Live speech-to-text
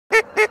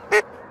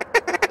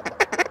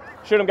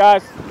Shoot him,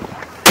 guys.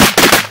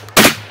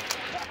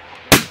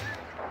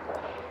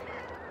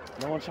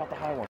 No one shot the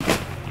high one.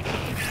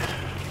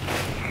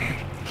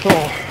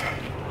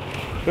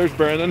 Oh, there's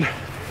Brandon.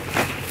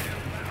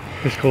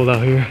 It's cold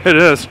out here. It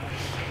is.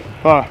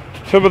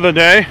 Tip of the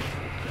day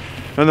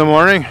in the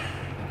morning,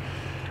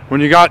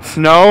 when you got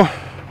snow,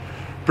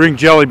 bring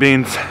jelly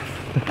beans.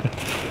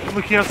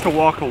 Look, he has to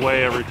walk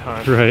away every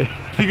time. Right.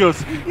 He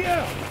goes,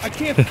 Yeah, I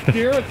can't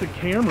stare at the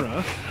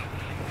camera.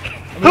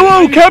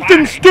 hello,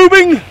 Captain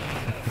Steubing!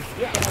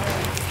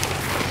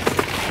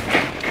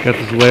 Got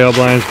this layout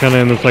blinds kind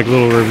of in this like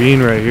little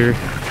ravine right here.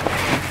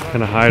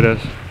 Kind of hide us.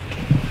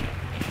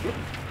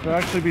 He'll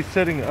actually be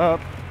sitting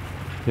up,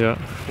 Yeah.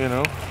 you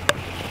know.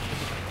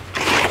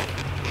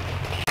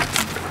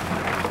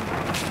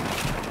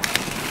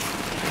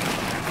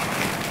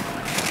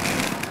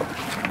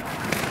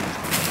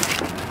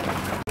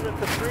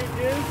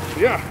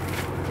 Yeah.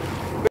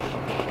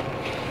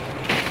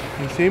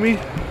 You see me?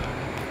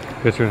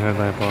 Guess your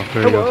headlamp off.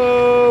 There you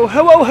Hello, go.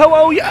 hello,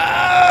 hello,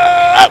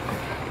 yeah!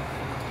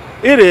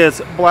 It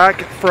is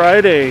Black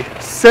Friday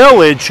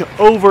sellage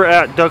over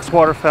at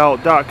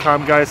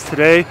duckswaterfowl.com, guys.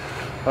 Today,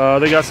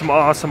 they got some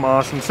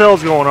awesome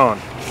sales going on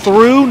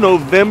through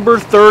November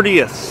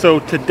 30th. So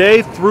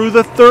today through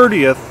the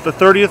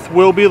 30th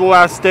will be the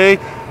last day.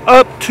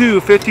 Up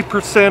to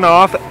 50%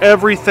 off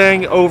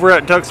everything over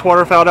at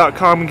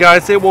duckswaterfowl.com,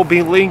 guys. It will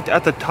be linked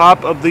at the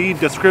top of the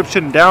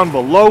description down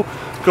below.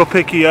 Go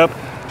pick you up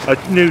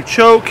a new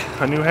choke,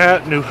 a new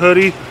hat, new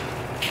hoodie,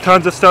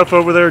 tons of stuff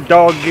over there,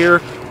 dog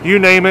gear, you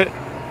name it,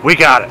 we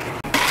got it.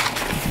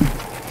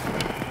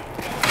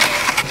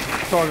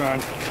 Doggone.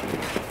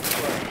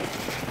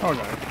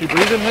 Doggone. You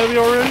breathing heavy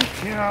already?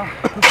 Yeah.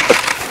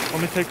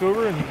 Want me to take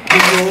over and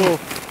give you a little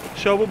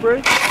shovel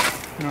break?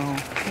 No,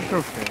 it's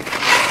okay.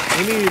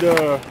 We need,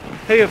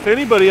 hey, if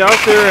anybody out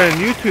there in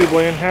YouTube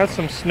land has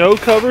some snow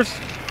covers,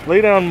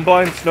 lay down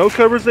blind snow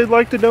covers they'd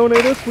like to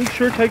donate us, we'd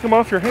sure take them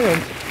off your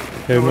hands.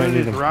 Okay, we What might is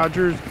need it? them.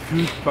 Rogers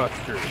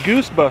Goosebusters.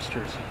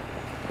 Goosebusters.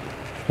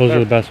 Those are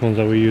the best ones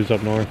that we use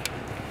up north.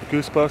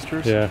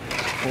 Goosebusters? Yeah.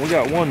 Well, we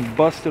got one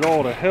busted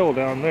all to hell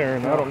down there,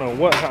 and I don't know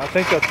what, I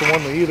think that's the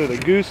one that either the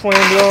goose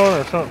landed on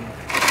or something.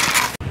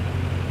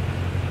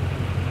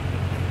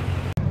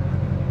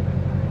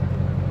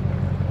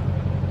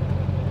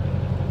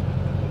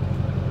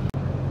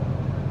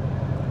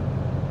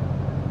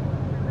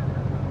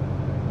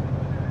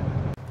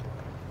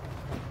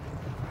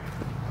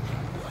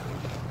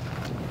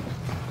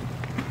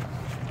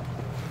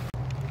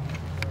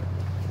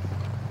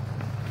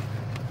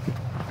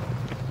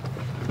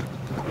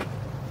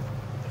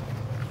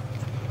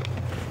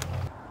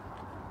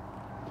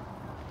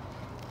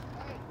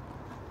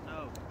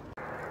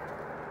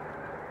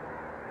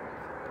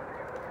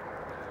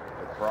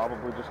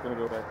 Probably just going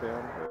to go back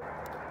down.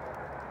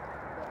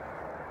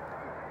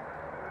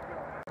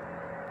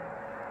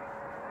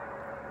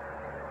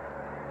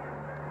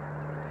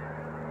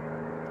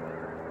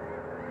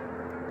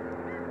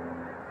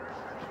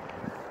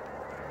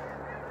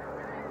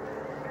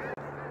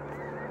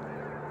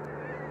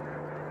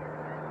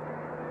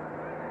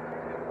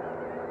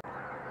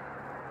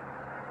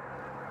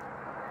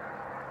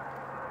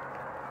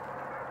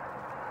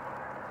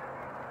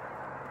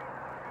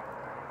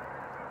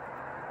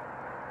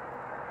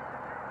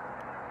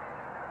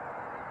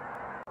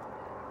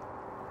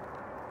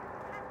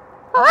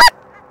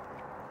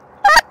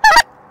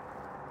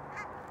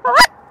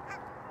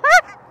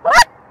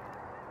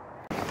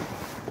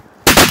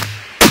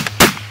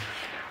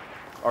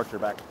 Archer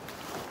back.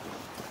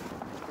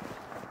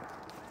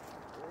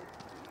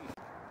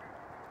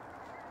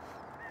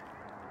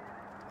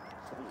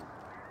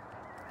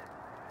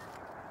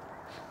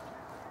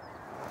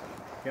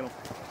 Kennel,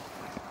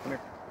 come here.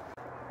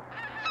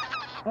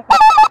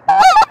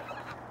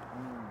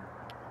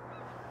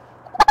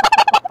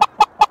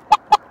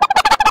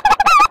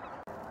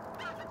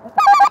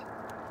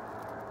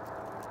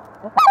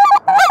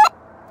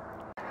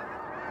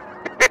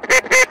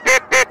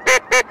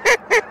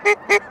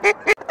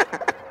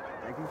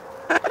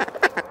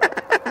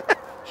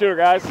 Shoot her,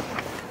 guys.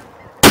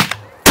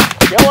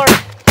 Kill her!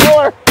 Kill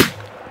her!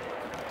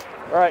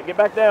 All right, get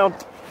back down.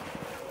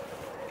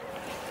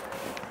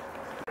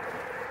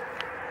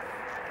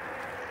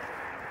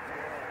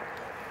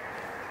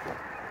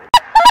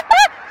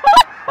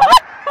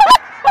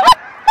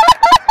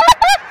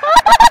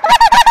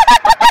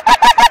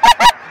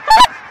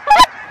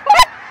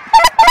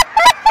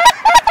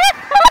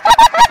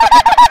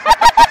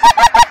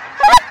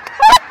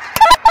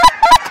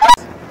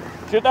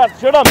 Shoot that!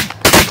 Shoot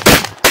him!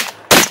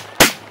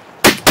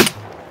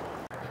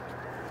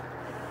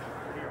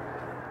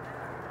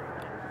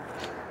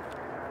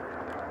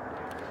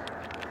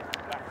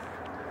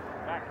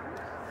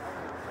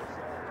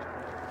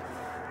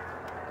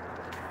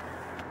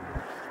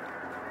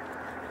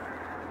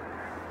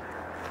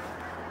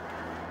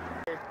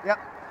 Yep.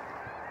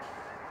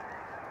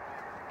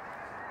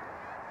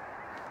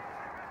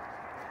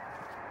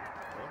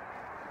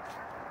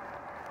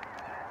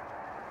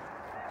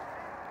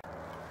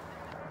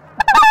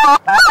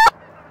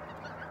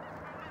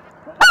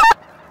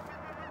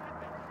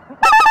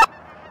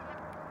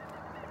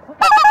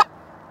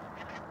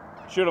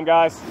 Shoot him,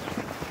 guys.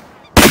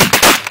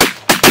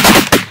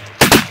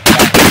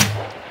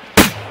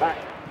 Back.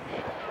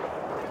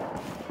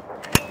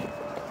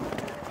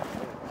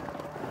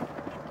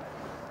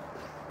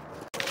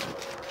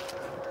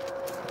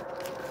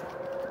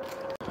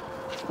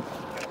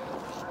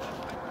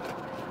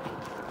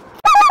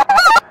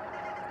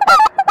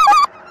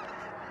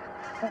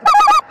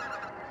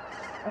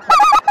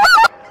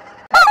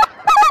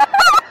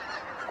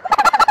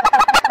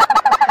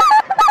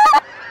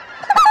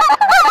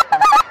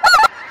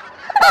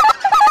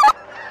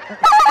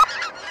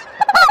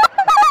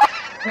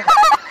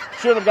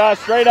 Shoot him, guys,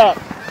 straight up.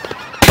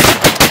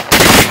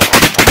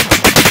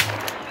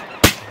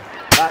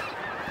 Back.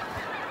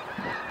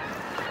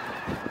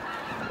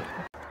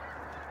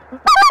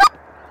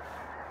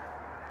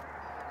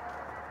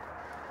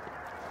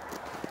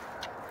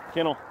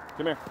 Kennel,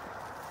 come here.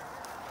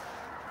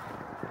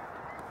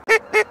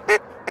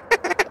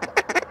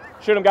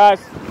 Shoot him, guys.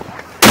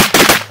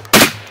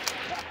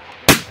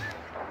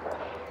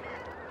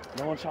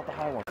 No one shot the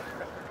high one.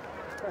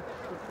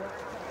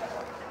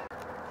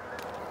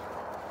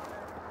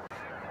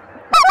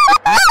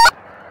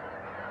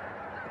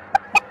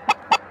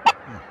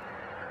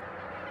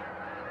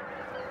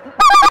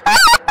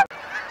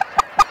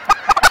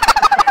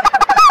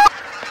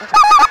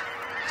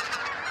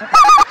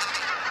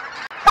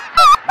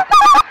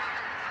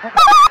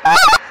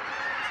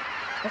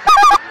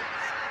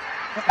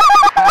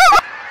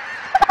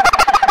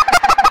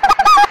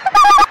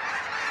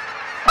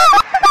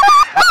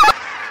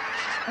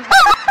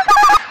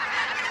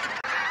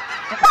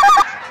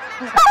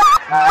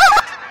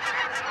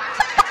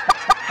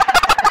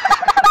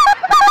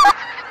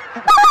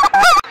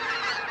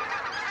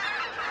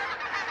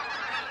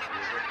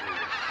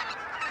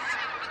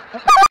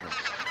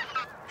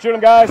 Shoot him,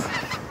 guys.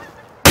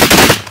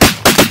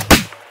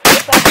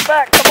 Get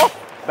back, come on.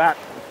 Back.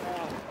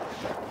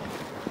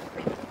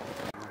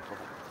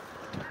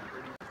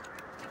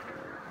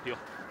 Deal.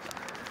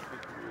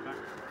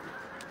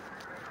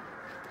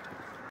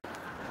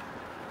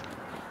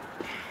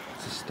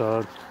 It's a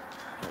stud.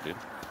 Oh, dude.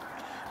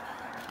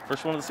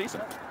 First one of the season.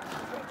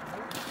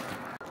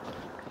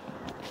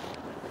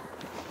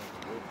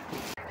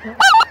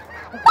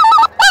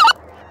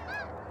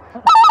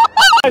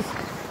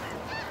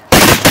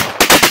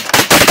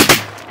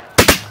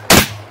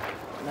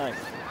 Nice.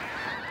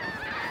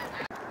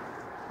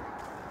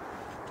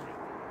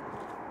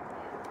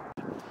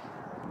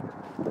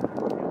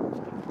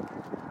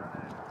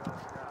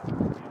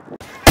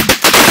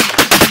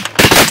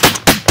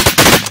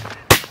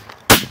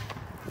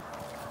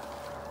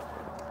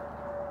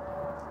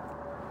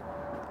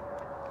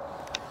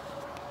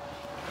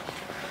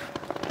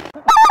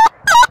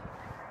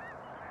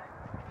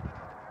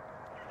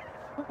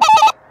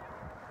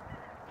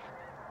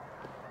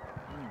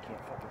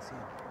 Can't fucking see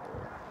him.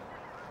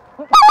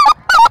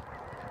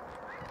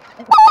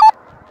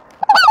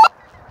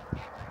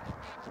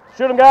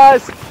 Shoot him,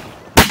 guys.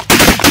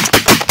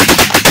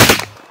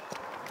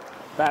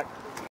 Back.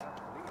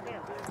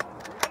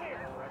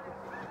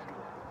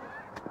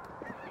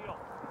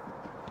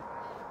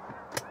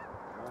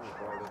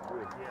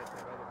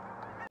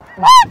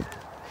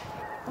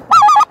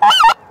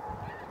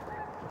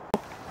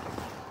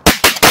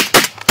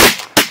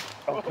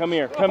 Oh, come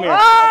here, come here.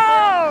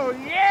 Oh,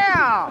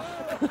 yeah!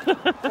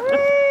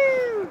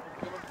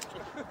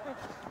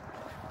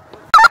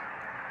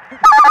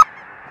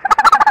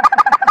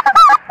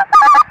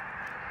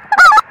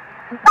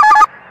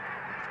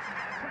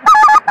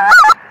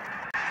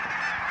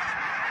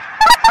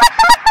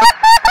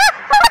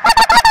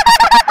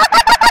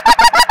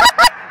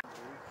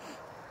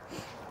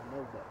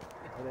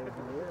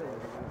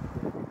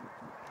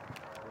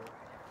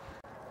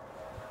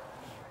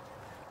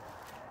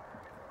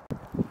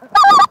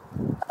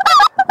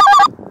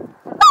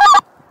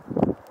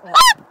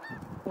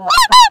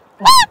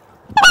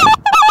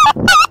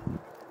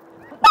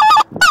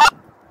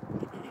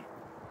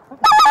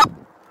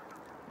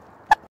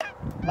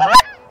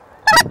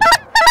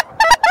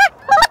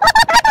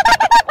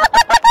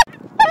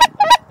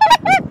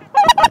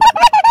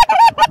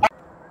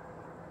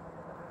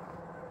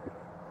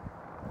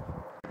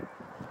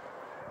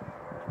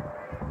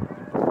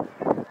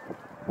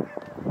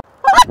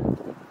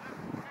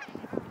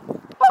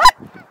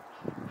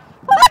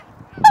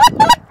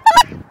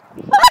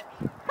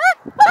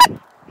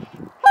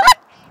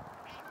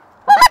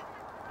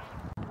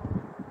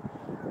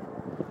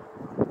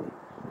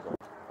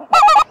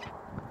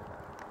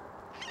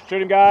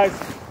 Shoot him, guys.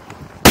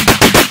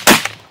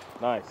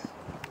 Nice.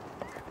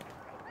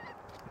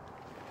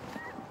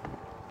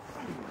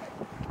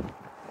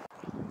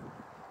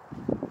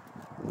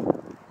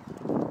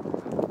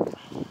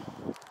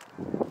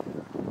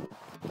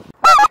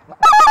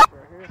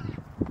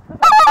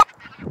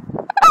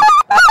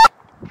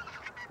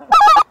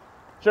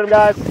 Shoot him,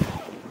 guys.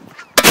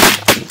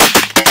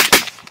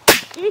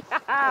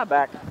 Yeah,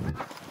 back.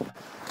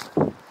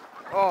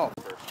 Oh.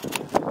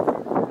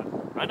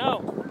 I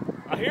know.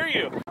 I hear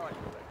you.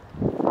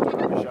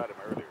 I shot him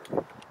earlier.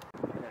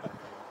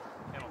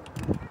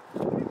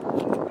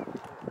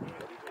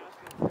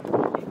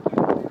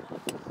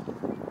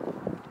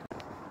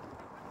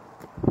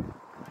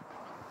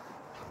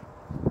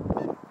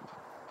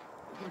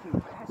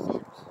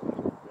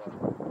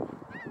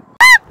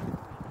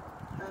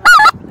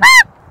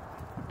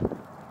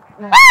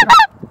 Back.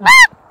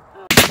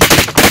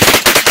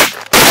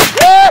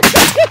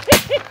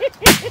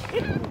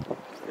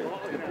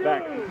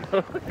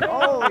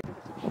 Oh,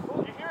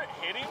 You hear it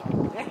hitting?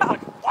 Yeah.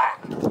 Like whack.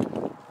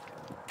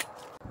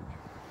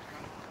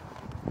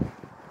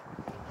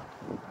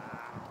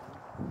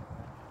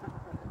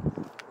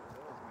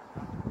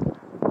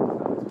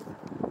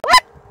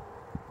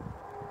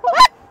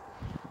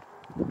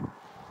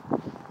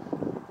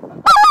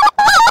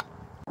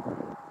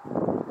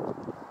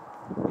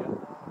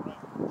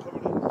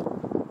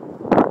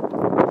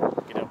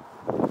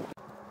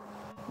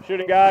 Shoot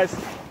it, guys.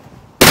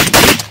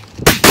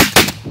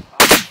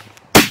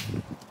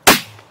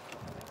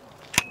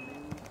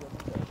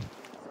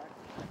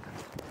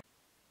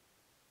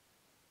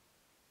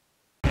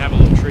 Have a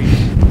little treat.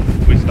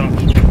 We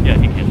stopped. Yeah,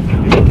 he can.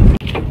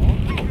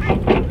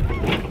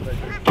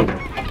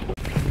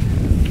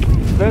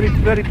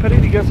 Betty,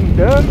 you got some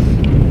ducks?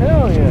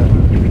 Hell yeah.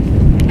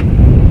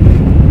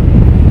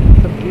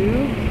 Some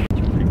view.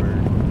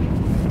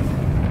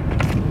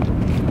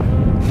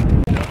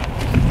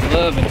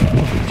 Love it.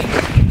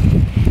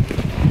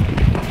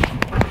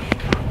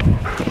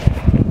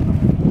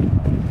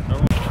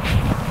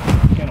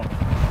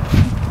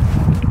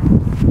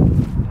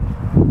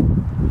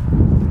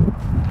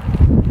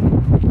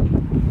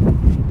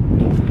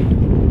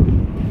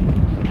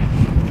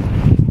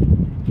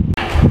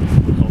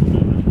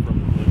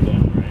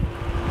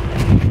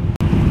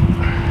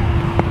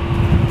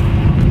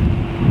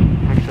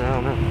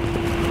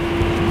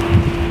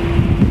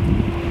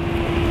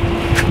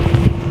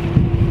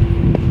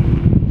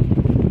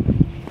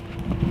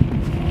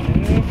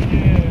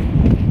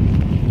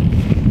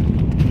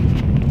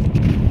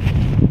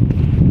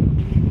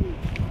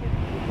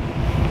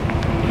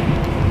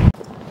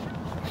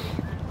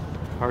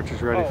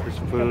 Archer's ready for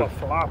some food. I'm a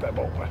floppy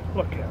boy.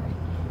 Look at him.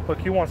 Look,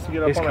 he wants to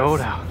get up It's on cold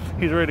that. out.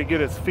 He's ready to get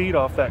his feet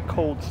off that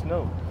cold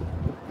snow.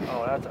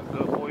 Oh, that's a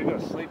good boy. You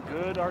gonna sleep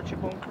good, Archie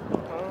Bunker?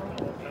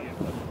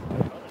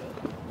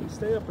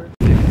 Stay up here.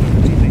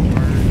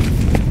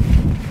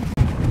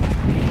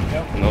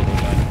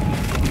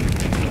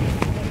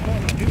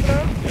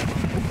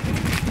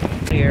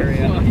 the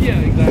area. Well, yeah,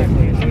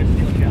 exactly.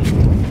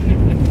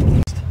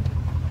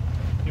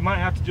 You might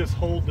have to just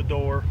hold the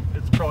door.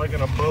 It's probably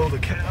gonna blow the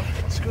cab.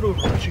 Scoot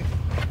over, Archie.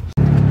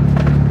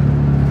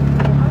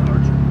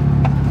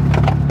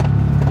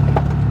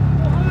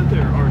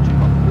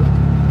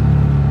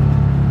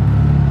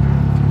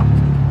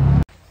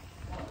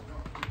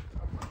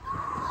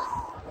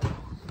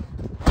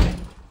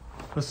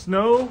 The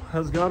snow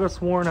has got us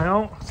worn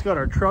out. It's got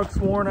our trucks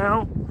worn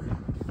out.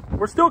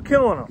 We're still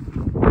killing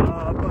them,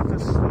 but the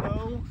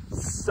snow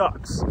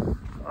sucks.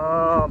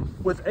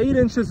 With 8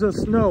 inches of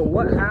snow,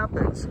 what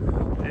happens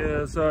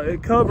is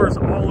it covers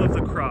all of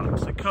the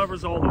crops. It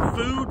covers all the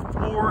food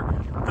for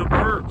the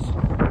birds,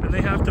 and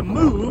they have to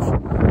move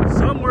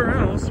somewhere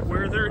else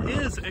where there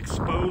is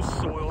exposed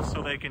soil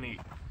so they can eat.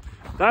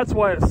 That's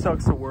why it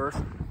sucks the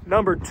worst.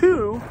 Number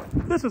 2,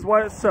 this is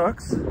why it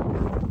sucks.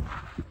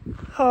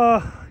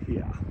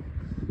 Yeah,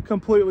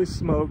 completely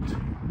smoked.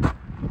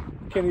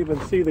 Can't even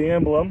see the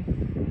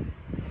emblem.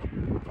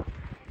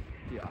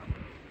 Yeah,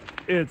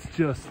 it's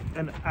just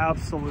an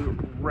absolute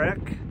wreck.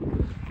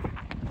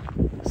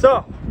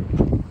 So,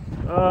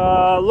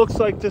 looks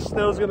like this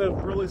snow's gonna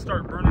really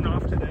start burning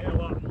off today a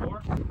lot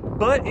more,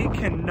 but it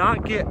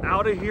cannot get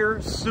out of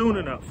here soon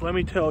enough, let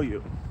me tell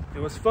you. It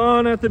was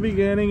fun at the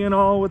beginning and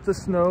all with the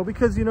snow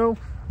because, you know,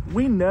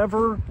 we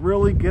never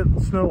really get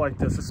snow like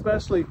this,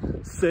 especially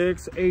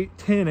 6, 8,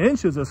 10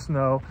 inches of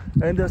snow,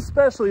 and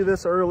especially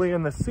this early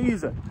in the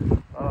season.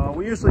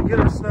 We usually get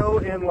our snow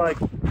in like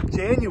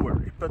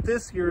January, but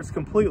this year is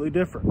completely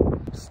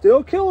different.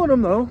 Still killing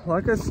them though.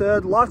 Like I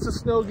said, lots of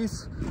snow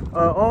geese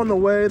on the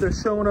way. They're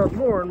showing up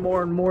more and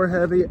more and more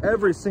heavy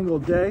every single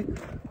day.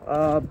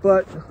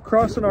 But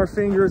crossing our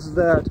fingers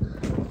that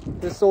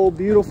this old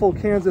beautiful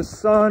Kansas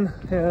sun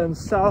and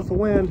south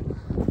wind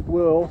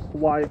will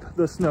wipe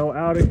the snow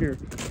out of here.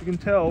 You can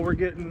tell we're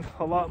getting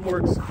a lot more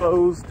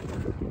exposed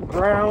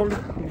ground,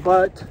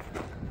 but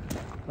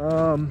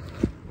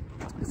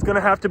it's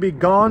gonna have to be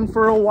gone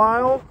for a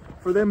while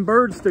for them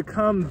birds to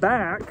come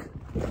back,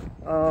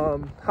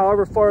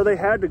 however far they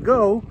had to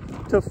go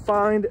to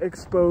find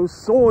exposed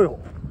soil.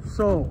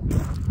 So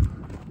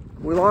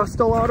we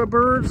lost a lot of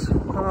birds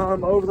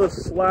over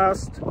this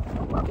last,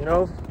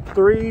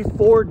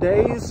 3-4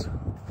 days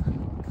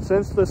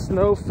since the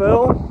snow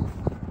fell.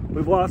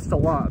 We've lost a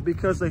lot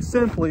because they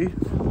simply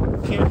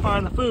can't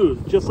find the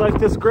food. Just like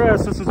this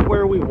grass, this is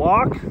where we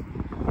walk.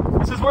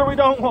 This is where we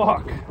don't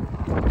walk.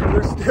 And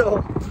there's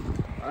still,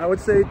 I would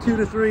say, 2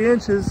 to 3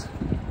 inches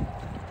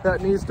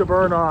that needs to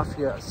burn off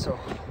yet. So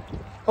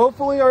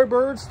hopefully our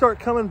birds start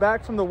coming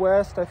back from the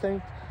west. I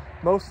think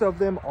most of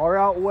them are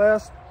out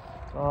west.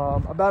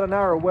 About an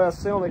hour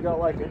west, they only got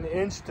like 1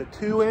 inch to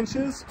 2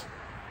 inches.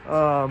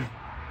 So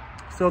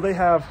they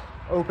have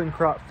open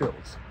crop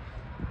fields.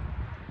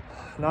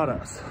 Not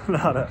us,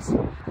 not us.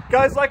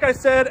 Guys, like I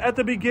said at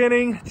the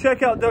beginning,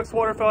 check out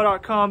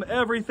duckswaterfowl.com.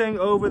 Everything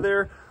over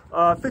there,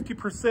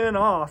 50%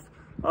 off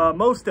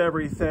most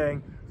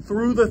everything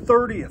through the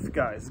 30th,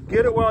 guys.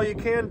 Get it while you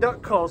can.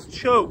 Duck calls,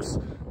 chokes,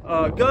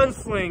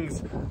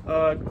 gunslings,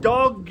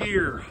 dog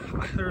gear.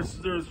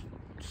 There's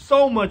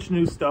so much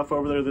new stuff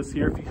over there this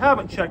year. If you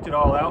haven't checked it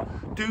all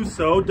out, do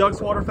so.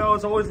 Ducks Waterfowl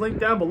is always linked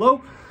down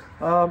below.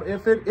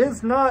 If it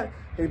is not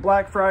a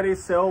Black Friday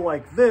sale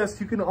like this,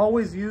 you can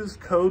always use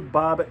code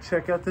Bob at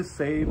checkout to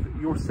save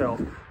yourself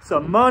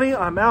some money.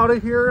 I'm out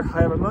of here.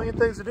 I have a million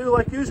things to do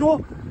like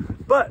usual,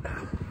 but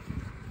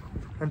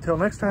until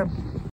next time.